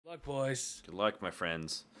luck, boys. Good luck, my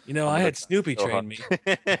friends. You know, I had Snoopy train me.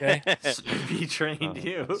 Okay? Snoopy trained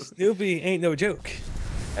you. Snoopy ain't no joke.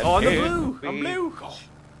 Oh, I'm the blue. I'm blue.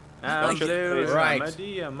 I'm Like it. blue. Right.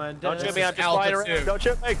 Don't shoot me, I'm just flying around. Don't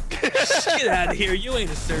shoot me. Get out of here. You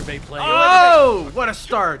ain't a survey player. Oh, what a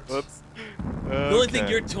start. Whoops. The only thing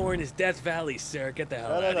you're touring is Death Valley, sir. Get the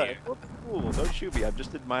hell out of here. Cool. Don't shoot me. I'm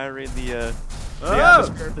just admiring the Oh.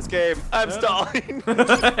 atmosphere of this game. I'm stalling. I'm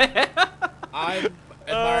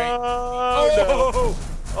admiring. Oh,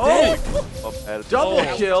 Oh, double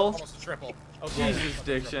kill. Almost a triple. Okay. Jesus,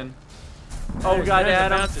 Diction. Oh, God,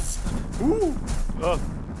 Adam. Ooh. Oh.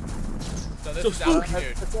 So this is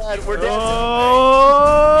altitude. We're dancing.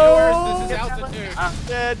 Oh. Viewers, this is altitude. I'm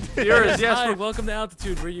dead. Viewers, yes, Hi, we're... welcome to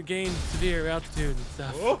altitude, where you gain severe altitude and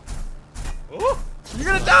stuff. Oh. Oh.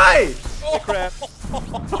 You're gonna die. Crap.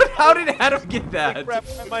 How did Adam get that? Crap.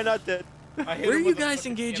 Am I not dead? I hit Where are him you with a guys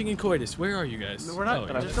fucking engaging in coitus? Where are you guys? We're not.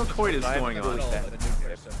 Oh, There's no coitus going on.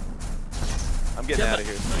 I'm getting out of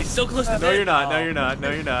here. He's so close to No, death. you're not. No, you're not. No,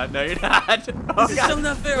 you're not. No, you're not. Oh, This is so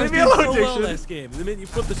not fair. I was Leave me doing alone, so well Diction. last game. The minute you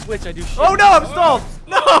flip the switch, I do shit. Oh no, I'm stalled.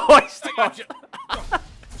 No, I I stalled. got you.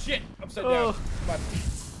 Shit, upside down. Oh. Come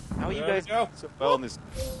on. How are you There guys we go. so well in this?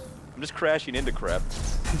 I'm just crashing into crap.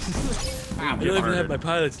 Ow. You don't even Harder. have my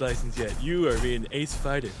pilot's license yet. You are being ace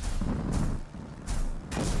fighter.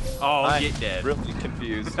 Oh, I'm get dead. really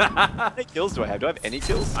confused. How many kills do I have? Do I have any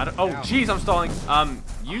kills? I don't. Oh, Ow. jeez, I'm stalling.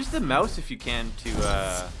 Use the mouse if you can to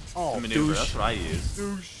maneuver. douche. That's what I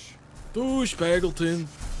use. Douche, Bagleton.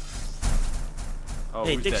 Oh,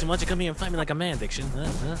 Hey, who's Diction, dead? why don't you come here and fight me like a man, Diction?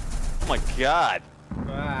 Huh? Oh my god.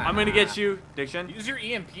 I'm gonna get you, Diction. Use your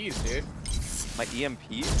EMPs, dude. My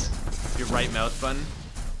EMPs? Your right mouse button.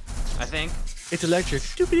 I think. It's electric.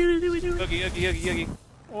 Yoogie, yoogie, yoogie, yoogie.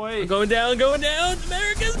 Oi. I'm going down, going down.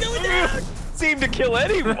 America's going down. Seem to kill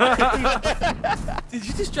anyone. Did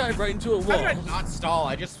you just drive right into a How did I wall? not stall?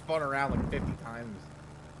 I just spun around like 50 times.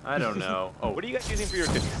 I don't know. Oh. What are you guys using for your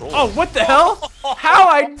controls? Oh, what the hell? How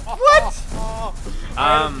I? What?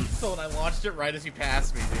 I had a pistol and I launched it right as you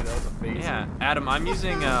passed me, dude. That was amazing. Yeah, Adam. I'm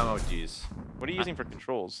using. Oh, jeez. What are you using for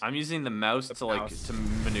controls? I'm using the mouse to like mouse. to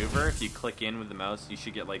maneuver. If you click in with the mouse, you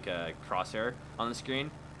should get like a crosshair on the screen.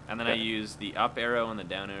 And then I Yeah. use the up arrow and the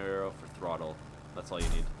down arrow for throttle. That's all you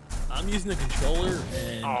need. I'm using the controller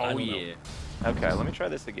and I Oh don't know. yeah. Okay, let me try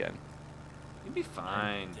this again. You'll be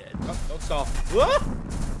fine. Dead. Oh, don't stall.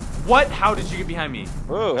 What? How did you get behind me?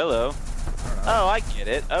 Oh, hello. Oh, I get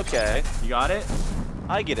it. Okay. You got it?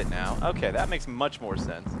 I get it now. Okay, that makes much more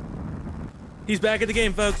sense. He's back in the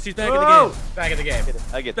game, folks. He's back in Whoa! the game. Back in the game.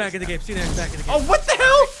 I get Back this in the now. game. SeaNanners back in the game. Oh, what the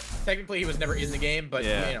hell? Technically, he was never in the game, but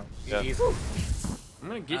Yeah. you know, Yeah. he's. I'm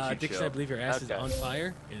gonna get you, Diction, Chill. I believe your ass Okay. is on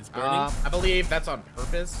fire. It is burning. I believe that's on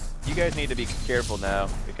purpose. You guys need to be careful now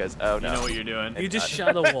because oh You no. know what you're doing. you just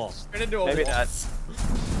not. shot a wall. Turn into a Maybe wall. not.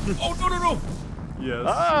 Oh no no no! Yes.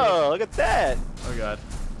 Oh, look at that. Oh god.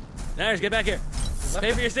 Nanners, get back here.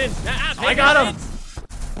 Pay for your sins. Pay I for got your him.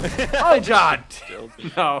 sins. Oh god. Still-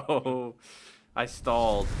 No. I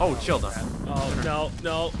stalled. Oh, chill now. Oh, no,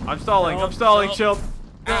 no. I'm stalling. No, I'm stalling. no. Chill.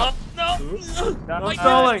 No, no. I'm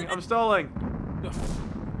stalling. I'm stalling.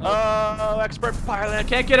 Oh, expert pilot. I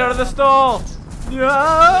can't get out of the stall.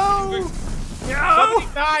 No. Somebody No.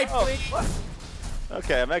 die, Oh, please! what?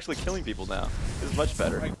 Okay, I'm actually killing people now. This is much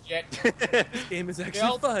better. My jet. This game is actually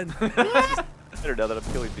Well- fun. Better now that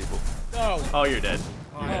I'm killing people. No. Oh, you're dead.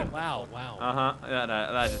 Oh, wow, wow. Uh huh.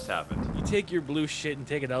 That just happened. You take your blue shit and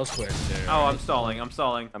take it elsewhere, sir. Oh, I'm stalling. I'm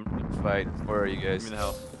stalling. I'm ready to fight. Where are you Give guys? me the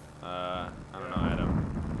help. I don't know,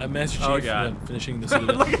 Adam. I'm Master Chief. Oh, and God. I'm finishing this.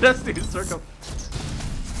 Look Look at us do a circle.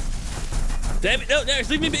 Damn it! No, Nanners,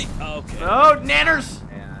 leave me be. Oh, okay. Oh, Nanners.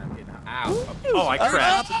 And I'm getting ow. Oh, I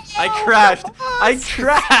crashed. I crashed. I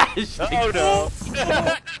crashed. Oh no.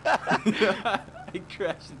 I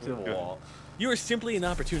crashed into the wall. You are simply an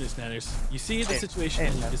opportunist, Nanners. You see the situation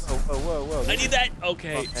and you just. Whoa. I need that.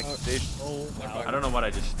 Okay. Oh, Oh, wow. I don't know what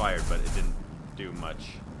I just fired, but it didn't do much.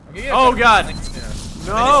 Okay, yeah, Oh, so- God. Yeah.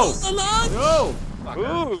 No. Alon! No.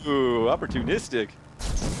 Fucker. Ooh, opportunistic.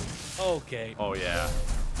 Okay. Oh yeah.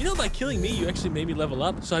 You know, by killing me, you actually made me level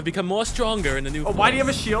up, so I've become more stronger in the new. Oh, why do you have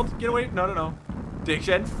a shield? Get away! No, no, no.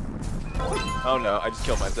 Diction. Oh no, I just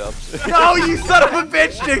killed myself. No, you son of a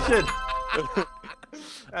bitch, Diction.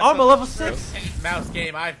 I'm a level 6. Mouse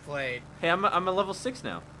game I've played. Hey, I'm a level 6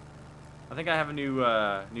 now. I think I have a new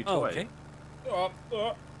new Oh, toy. okay.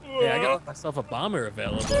 Yeah, I got myself a bomber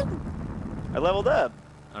available. I leveled up.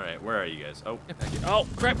 All right, where are you guys? Oh, Get back here. Oh,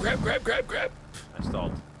 crap! I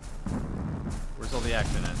stalled. Where's all the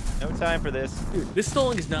action at? No time for this. Dude, this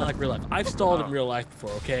stalling is not like real life. I've stalled Oh. in real life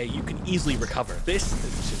before, okay? You can easily recover. This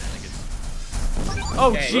is shenanigans.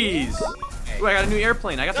 Oh, Okay. jeez. Ooh, I got a new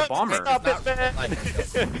airplane. I got the bomber. Stop it, man.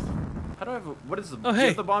 How do I have a, what is the, Oh, do you hey.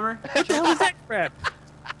 have the bomber? What the hell is that crap?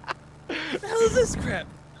 What the hell is this crap?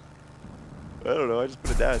 I don't know. I just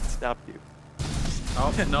put it down and stopped you.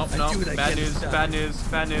 Oh, no, I no. do what I Bad can to news, stop bad it. news,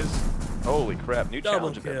 bad news. Holy crap! New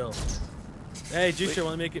Double challenge event. kill. Hey, Juicetra,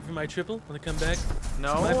 want to make it for my triple? Want to come back?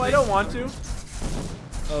 No, My I place? don't want to.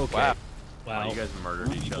 Okay. Wow. Wow, you guys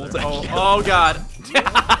murdered each other. Multi- Oh god.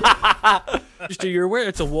 Juicetra, you're aware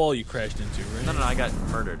it's a wall you crashed into, right? No, I got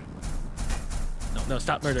murdered. No,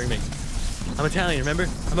 stop murdering me. I'm Italian, remember?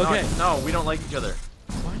 I'm okay. No, we don't like each other.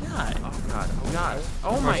 Why not? Oh god, oh god.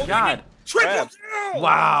 Oh my god. Crap.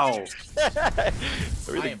 Wow. I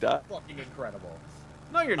Everything am died. fucking incredible.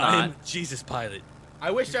 No, you're not. I'm Jesus Pilot.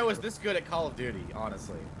 I wish I was this good at Call of Duty,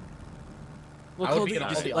 honestly. Well, I Call would of be Duty, in you all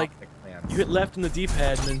just the hit, like, optic plans. you hit left on the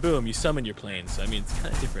D-pad and then boom, you summon your plane. So I mean, it's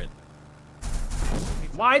kind of different.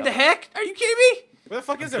 Why the heck? Are you kidding me? Where the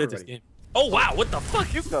fuck is Good this everybody? game. Oh wow, what the fuck?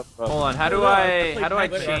 Hold on. How do I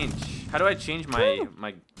change? How do I change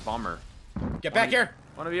my bomber? Get back here!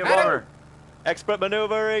 Want to be a Adam! bomber? Expert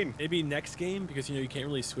maneuvering. Maybe next game because you know you can't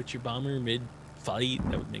really switch your bomber mid-fight.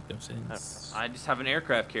 That would make no sense. I just have an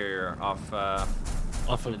aircraft carrier off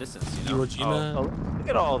Off in the of distance, you know. Iwo Jima. Oh, look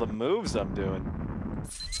at all the moves I'm doing.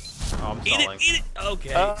 Oh, I'm Eat stalling. it, eat it.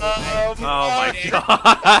 Okay. Oh my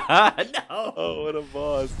god! No! Oh, what a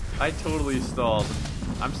boss. I totally stalled.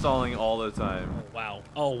 I'm stalling all the time. Oh wow.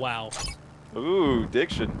 Oh wow. Ooh,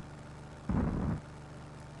 Diction.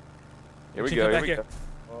 Here we Diction, go. come Here back we here. go.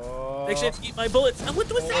 Oh. Make sure you have to eat my bullets.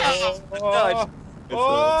 What was that? Oh.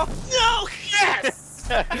 Oh. No! Yes!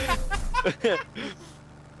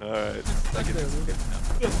 All right.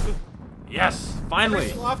 Yes! Every Finally!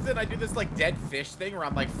 so often I do this like dead fish thing where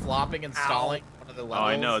I'm like flopping and stalling one of the Oh, levels.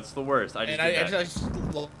 I know. It's the worst. I just And did I that. just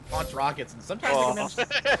launch rockets and sometimes Oh. I manage to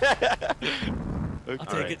I'll take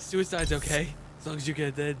Alright. it. Suicide's okay. As long as you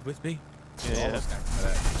get dead with me. Yeah. almost got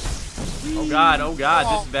that. Oh god, oh god,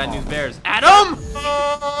 this is bad news bears. Adam!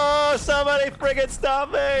 Oh, somebody friggin'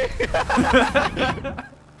 stop me!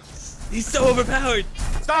 He's so overpowered.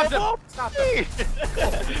 Stop them! Stop them!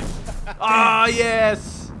 Ah,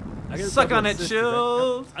 yes! I gotta Suck talk on about it, sisters.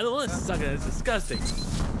 chills! I don't want to suck on it. It's disgusting.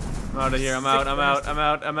 I'm out of here. I'm out. I'm out. I'm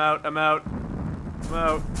out. I'm out. I'm out. I'm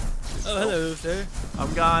out. Oh, hello, sir.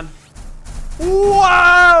 I'm gone.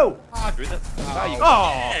 Whoa! Doing that? Wow, you-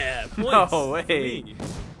 Oh! Yeah, No points. way. Me.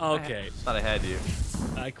 Okay, Thought I had you.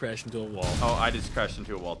 I crashed into a wall. Oh, I just crashed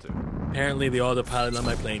into a wall too. Apparently, the autopilot on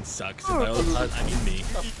my plane sucks. And by autopilot, I mean me.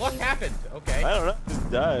 What happened? Okay. I don't know.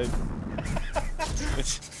 Just died.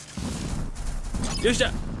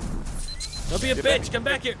 Juicetra! Don't be a bitch. Come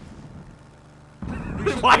back here.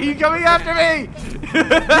 Why are you coming after me?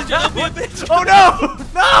 Don't be a bitch. Oh no!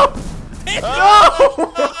 No!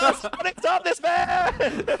 Oh, somebody stop this man!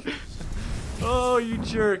 Oh, you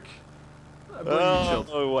jerk. I blame you, Chilled.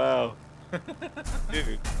 Oh, wow.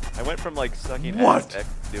 Dude, I went from like sucking What? ass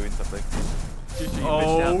to doing something.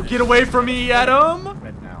 Oh, get away from me, Adam!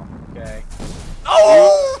 Red now. Okay.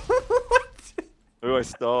 Oh! Ooh, I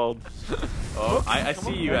stalled. Oh, I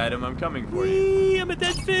see you, Adam. I'm coming for you. Wee, I'm a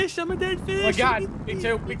dead fish. I'm a dead fish. Oh my god! Me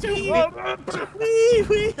too! Me too! Wee,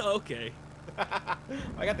 wee. Okay.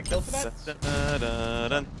 I got the kill for that?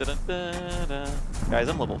 Guys,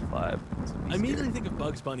 I'm level 5. I immediately think of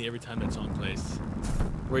Bugs Bunny every time that song plays.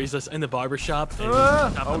 Where he's just in the barber shop. And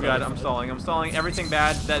Oh god, I'm stalling. I'm stalling. Everything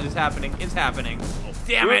bad that is happening is happening. Oh,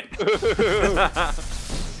 damn it!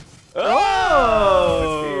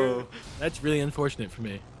 Oh! That's really unfortunate for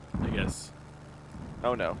me, I guess.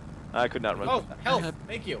 Oh no. I could not run. Oh, health!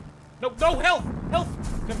 Thank you! No, no, health! Health!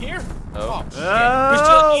 Come here! Oh. We're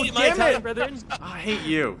Oh, still eating my damn Italian it! brethren. I hate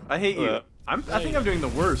you. I hate you. I think I'm doing the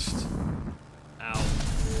worst. Ow.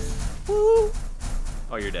 Woo.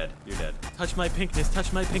 Oh, you're dead. You're dead. Touch my pinkness.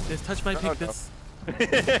 Touch my pinkness. Touch my no. pinkness.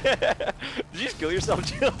 Did you just kill yourself,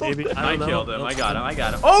 Jill? Maybe. I don't know. killed him. Nope. I got him. I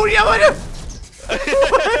got him. Oh, yeah, I did.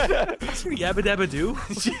 Sure, yabba dabba do.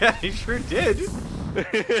 Yeah, he sure did.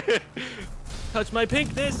 Touch my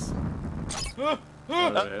pinkness.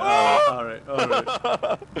 All right.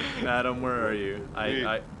 Adam, where are you?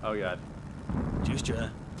 Oh god. Juicetra.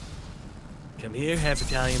 Come here, half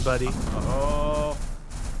Italian buddy. Oh,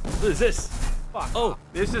 What is this? Fuck. Oh.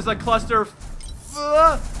 this is a cluster.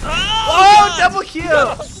 Oh, Oh, double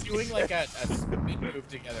kill! Doing like a spin move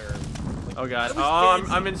together. Oh god. That was Oh,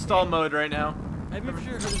 fancy. I'm in stall mode right now. Have you ever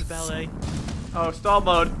heard of the ballet? Oh, stall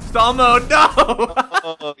mode. Stall mode. No!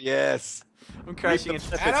 Oh, yes. I'm crashing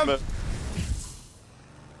into. Adam?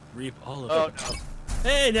 Reap all of Oh, it. no.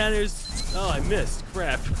 Hey, now there's. Oh, I missed.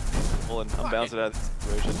 Crap. I'm bouncing out of this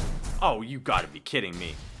situation. Oh, you gotta be kidding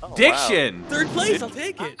me. Oh, Diction! Third place, I'll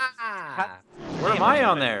take it. Ah. Where am I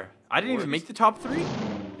on there? I didn't even make the top 3?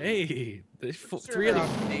 Hey, there's Sure, 3 of them.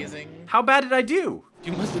 amazing. How bad did I do?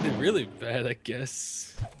 You must have did really bad, I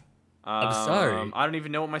guess. I'm sorry. I don't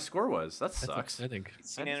even know what my score was. That That's sucks. upsetting.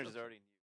 SeaNanners is already.